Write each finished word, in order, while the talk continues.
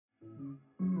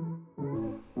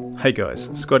Hey guys,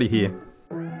 Scotty here.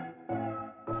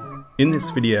 In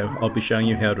this video I'll be showing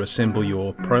you how to assemble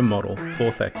your Pro Model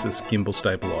 4th Axis Gimbal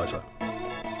Stabilizer.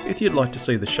 If you'd like to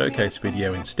see the showcase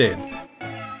video instead,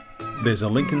 there's a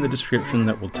link in the description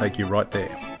that will take you right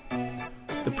there.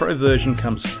 The Pro version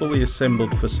comes fully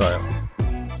assembled for sale.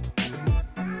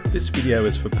 This video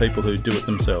is for people who do it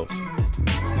themselves.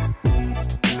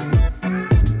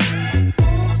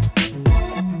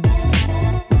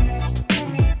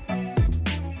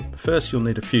 First you'll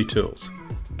need a few tools.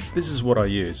 This is what I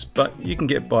use, but you can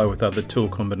get by with other tool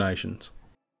combinations.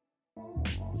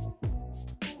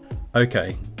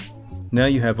 Okay, now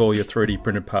you have all your 3D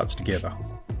printed parts together.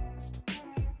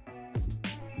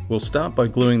 We'll start by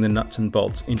gluing the nuts and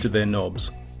bolts into their knobs.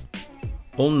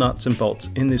 All nuts and bolts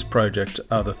in this project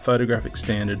are the photographic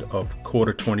standard of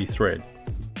 1/4-20 thread.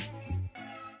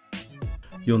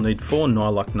 You'll need 4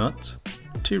 nylock nuts,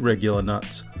 2 regular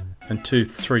nuts, and 2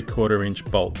 3/4 inch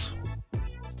bolts.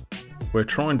 We're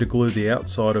trying to glue the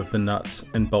outside of the nuts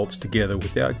and bolts together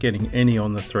without getting any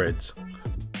on the threads.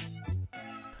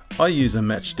 I use a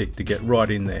matchstick to get right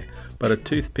in there, but a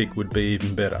toothpick would be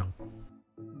even better.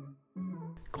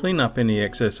 Clean up any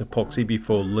excess epoxy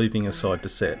before leaving aside to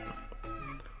set.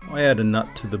 I add a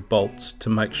nut to the bolts to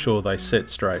make sure they set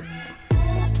straight.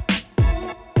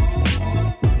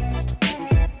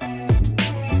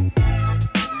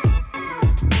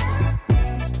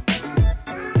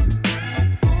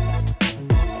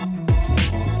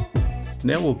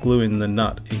 Now we'll glue in the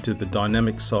nut into the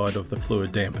dynamic side of the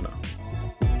fluid dampener.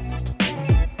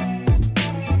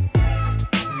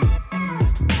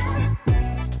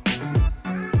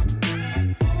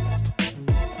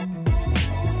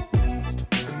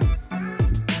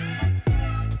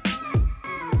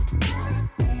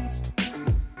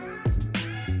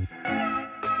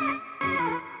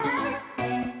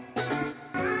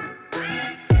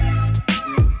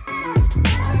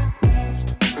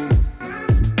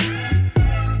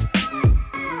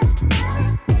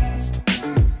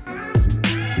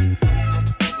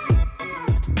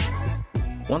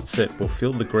 Once set, we'll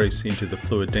fill the grease into the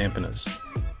fluid dampeners.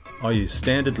 I use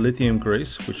standard lithium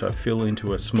grease, which I fill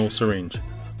into a small syringe.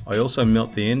 I also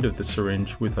melt the end of the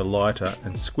syringe with a lighter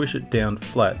and squish it down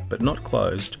flat but not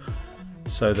closed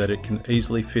so that it can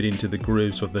easily fit into the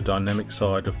grooves of the dynamic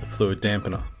side of the fluid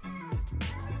dampener.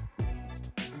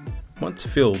 Once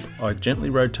filled, I gently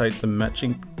rotate the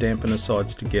matching dampener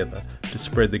sides together to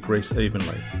spread the grease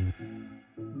evenly.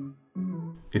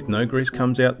 If no grease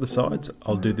comes out the sides,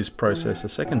 I'll do this process a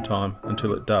second time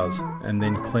until it does, and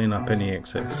then clean up any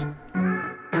excess.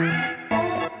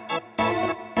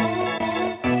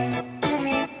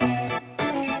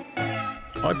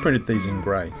 I printed these in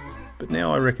grey, but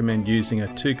now I recommend using a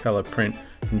 2-colour print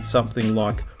in something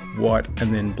like white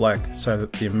and then black so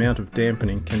that the amount of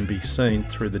dampening can be seen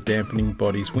through the dampening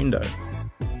body's window.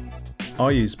 I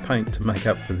use paint to make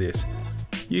up for this.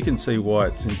 You can see why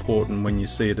it's important when you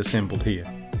see it assembled here.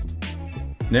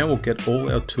 Now we'll get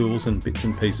all our tools and bits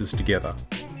and pieces together.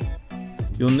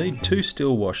 You'll need 2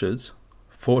 steel washers,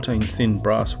 14 thin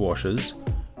brass washers,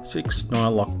 6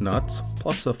 nylock nuts,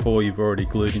 plus the 4 you've already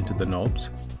glued into the knobs,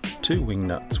 2 wing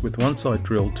nuts with one side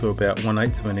drilled to about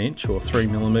 1/8 of an inch or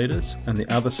 3mm and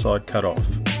the other side cut off.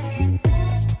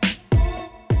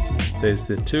 There's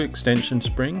the 2 extension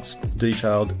springs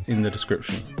detailed in the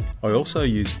description. I also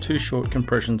used 2 short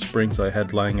compression springs I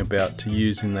had laying about to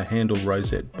use in the handle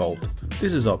rosette bolt.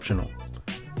 This is optional.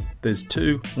 There's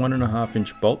 2 1.5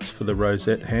 inch bolts for the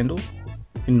rosette handle.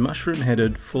 In mushroom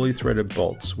headed fully threaded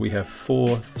bolts we have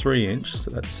 4 3 inch, so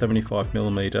that's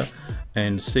 75mm,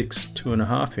 and 6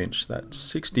 2.5 inch, that's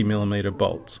 60mm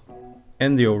bolts,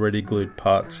 and the already glued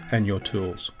parts and your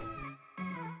tools.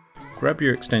 Grab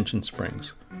your extension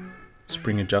springs,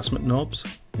 spring adjustment knobs,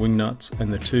 wing nuts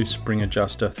and the 2 spring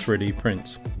adjuster 3D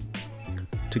prints.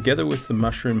 Together with the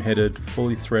mushroom headed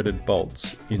fully threaded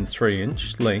bolts in 3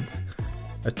 inch length,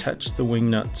 attach the wing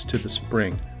nuts to the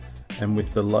spring and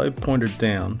with the lobe pointed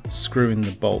down, screw in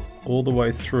the bolt all the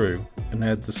way through and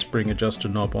add the spring adjuster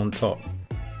knob on top.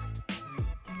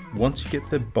 Once you get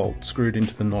the bolt screwed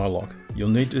into the nylock, you'll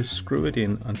need to screw it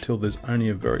in until there's only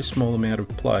a very small amount of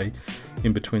play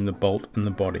in between the bolt and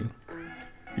the body.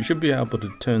 You should be able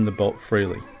to turn the bolt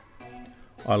freely.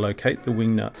 I locate the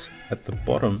wing nuts at the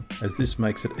bottom as this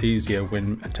makes it easier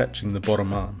when attaching the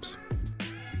bottom arms.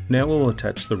 Now we'll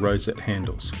attach the rosette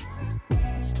handles.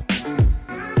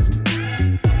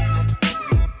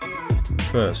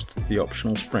 First, the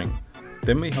optional spring.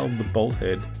 Then we hold the bolt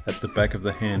head at the back of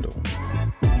the handle.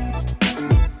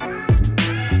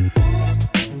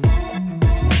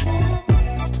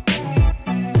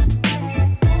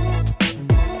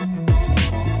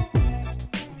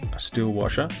 steel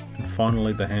washer, and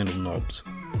finally the handle knobs.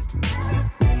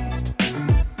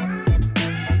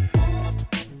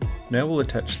 Now we'll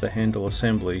attach the handle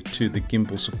assembly to the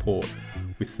gimbal support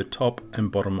with the top and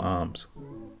bottom arms.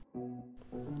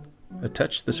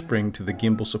 Attach the spring to the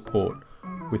gimbal support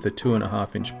with a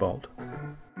 2.5-inch bolt,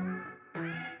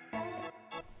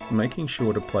 making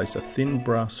sure to place a thin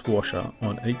brass washer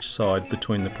on each side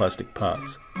between the plastic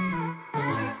parts.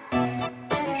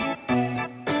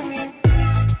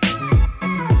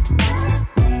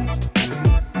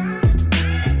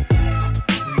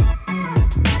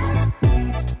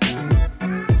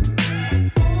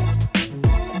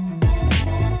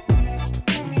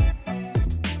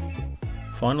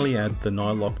 Finally add the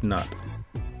nylock nut.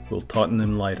 We'll tighten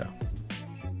them later.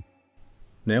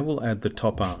 Now we'll add the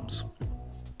top arms.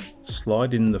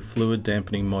 Slide in the fluid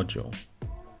dampening module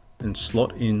and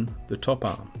slot in the top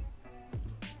arm.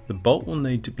 The bolt will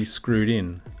need to be screwed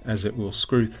in as it will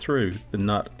screw through the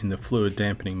nut in the fluid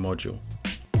dampening module.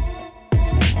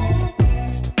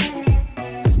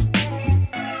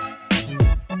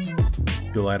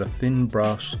 You'll add a thin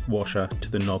brass washer to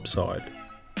the knob side.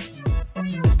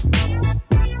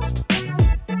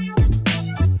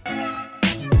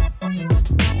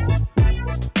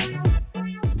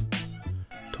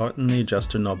 Tighten the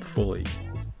adjuster knob fully.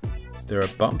 There are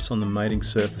bumps on the mating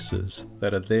surfaces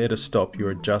that are there to stop your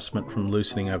adjustment from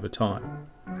loosening over time.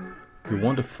 You'll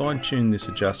want to fine-tune this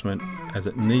adjustment as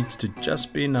it needs to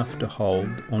just be enough to hold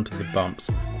onto the bumps,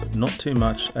 but not too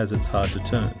much as it's hard to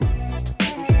turn.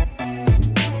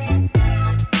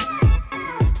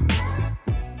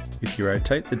 If you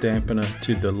rotate the dampener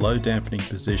to the low dampening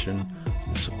position,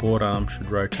 the support arm should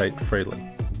rotate freely.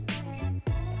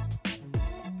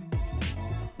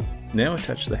 Now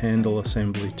attach the handle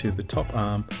assembly to the top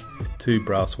arm with 2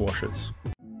 brass washers.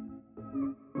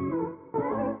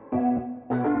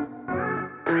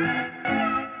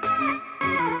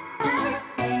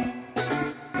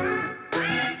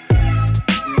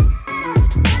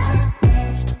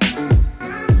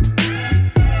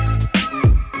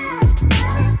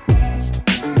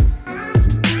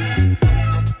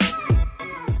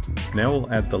 Now we'll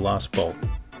add the last bolt.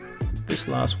 This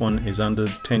last one is under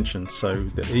tension, so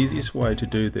the easiest way to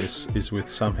do this is with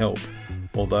some help,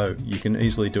 although you can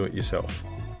easily do it yourself.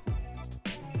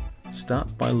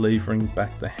 Start by levering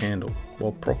back the handle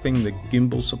while propping the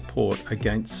gimbal support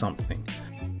against something,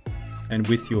 and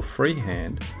with your free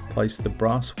hand place the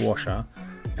brass washer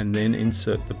and then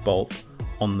insert the bolt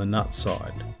on the nut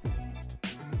side.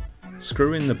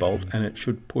 Screw in the bolt and it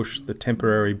should push the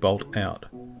temporary bolt out.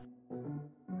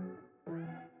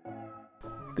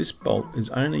 This bolt is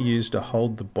only used to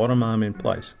hold the bottom arm in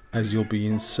place, as you'll be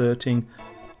inserting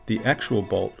the actual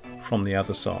bolt from the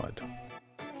other side.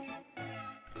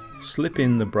 Slip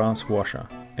in the brass washer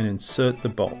and insert the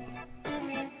bolt.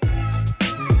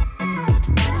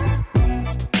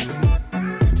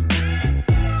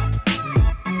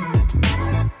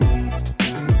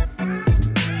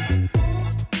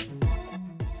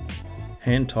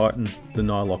 Hand tighten the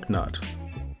nylock nut.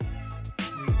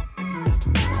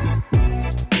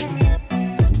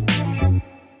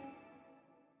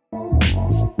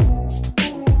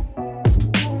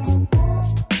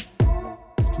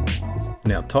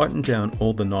 Now tighten down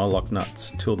all the nylock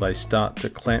nuts till they start to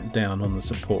clamp down on the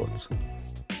supports.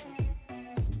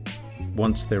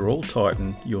 Once they're all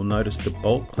tightened, you'll notice the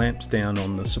bolt clamps down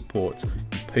on the supports,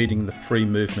 impeding the free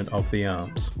movement of the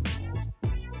arms.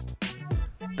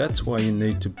 That's why you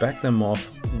need to back them off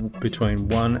between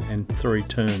 1 and 3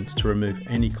 turns to remove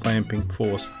any clamping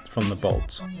force from the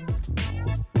bolts.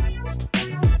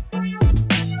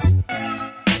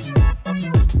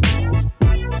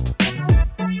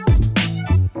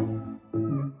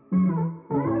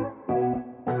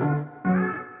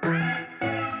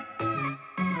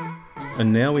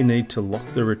 And now we need to lock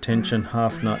the retention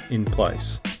half nut in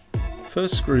place.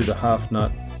 First screw the half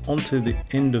nut onto the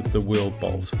end of the wheel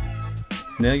bolt.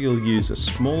 Now you'll use a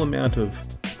small amount of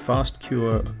fast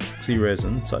cure epoxy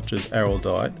resin such as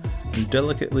araldite and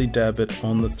delicately dab it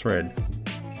on the thread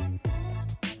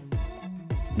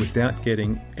without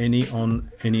getting any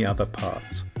on any other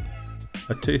parts.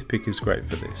 A toothpick is great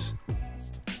for this.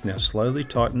 Now slowly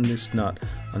tighten this nut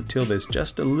until there's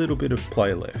just a little bit of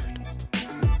play left.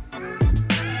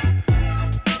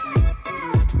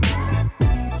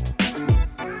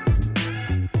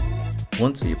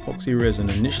 Once the epoxy resin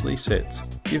initially sets,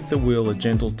 give the wheel a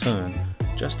gentle turn,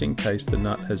 just in case the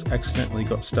nut has accidentally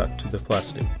got stuck to the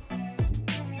plastic.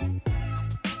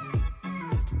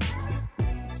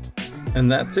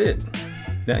 And that's it!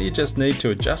 Now you just need to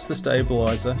adjust the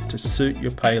stabilizer to suit your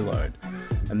payload,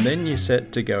 and then you're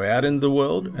set to go out into the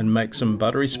world and make some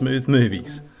buttery smooth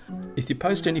movies. If you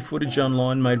post any footage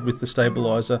online made with the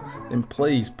stabilizer, then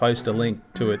please post a link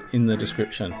to it in the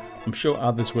description. I'm sure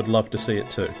others would love to see it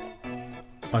too.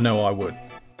 I know I would.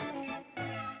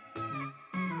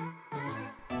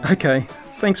 Okay,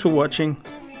 thanks for watching.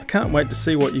 I can't wait to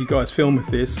see what you guys film with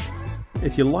this.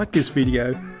 If you like this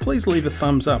video, please leave a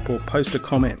thumbs up or post a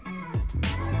comment.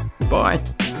 Bye.